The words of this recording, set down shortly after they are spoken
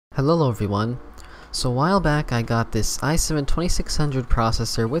Hello everyone. So a while back I got this i7-2600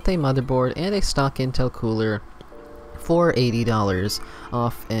 processor with a motherboard and a stock Intel cooler for $80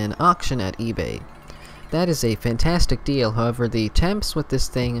 off an auction at eBay. That is a fantastic deal. However, the temps with this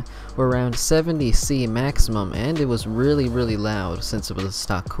thing were around 70°C maximum, and it was really loud since it was a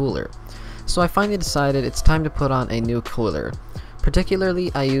stock cooler. So I finally decided it's time to put on a new cooler.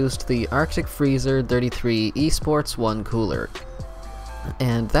 Particularly, I used the Arctic Freezer 33 Esports 1 cooler,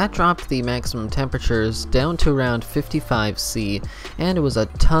 and that dropped the maximum temperatures down to around 55°C, and it was a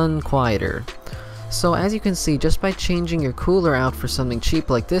ton quieter. So as you can see, just by changing your cooler out for something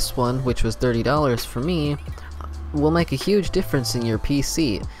cheap like this one, which was $30 for me, will make a huge difference in your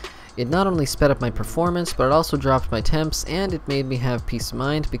PC. It not only sped up my performance, but it also dropped my temps, and it made me have peace of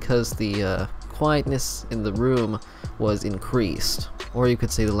mind because the quietness in the room was increased, or you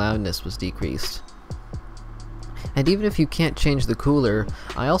could say the loudness was decreased. And even if you can't change the cooler,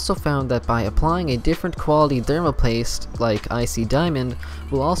 I also found that by applying a different quality thermopaste like IC Diamond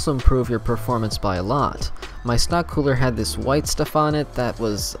will also improve your performance by a lot. My stock cooler had this white stuff on it that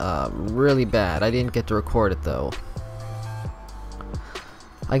was really bad. I didn't get to record it though.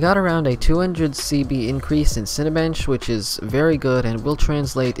 I got around a 200 CB increase in Cinebench, which is very good and will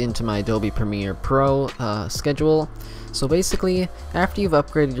translate into my Adobe Premiere Pro schedule. So basically, after you've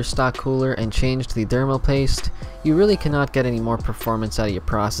upgraded your stock cooler and changed the thermopaste, you really cannot get any more performance out of your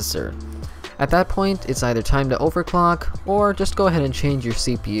processor. At that point, it's either time to overclock, or just go ahead and change your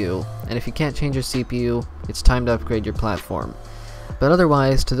CPU. And if you can't change your CPU, it's time to upgrade your platform. But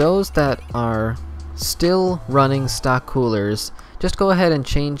otherwise, to those that are still running stock coolers, just go ahead and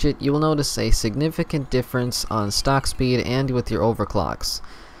change it. You will notice a significant difference on stock speed and with your overclocks.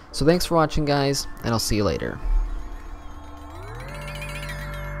 So thanks for watching guys, and I'll see you later.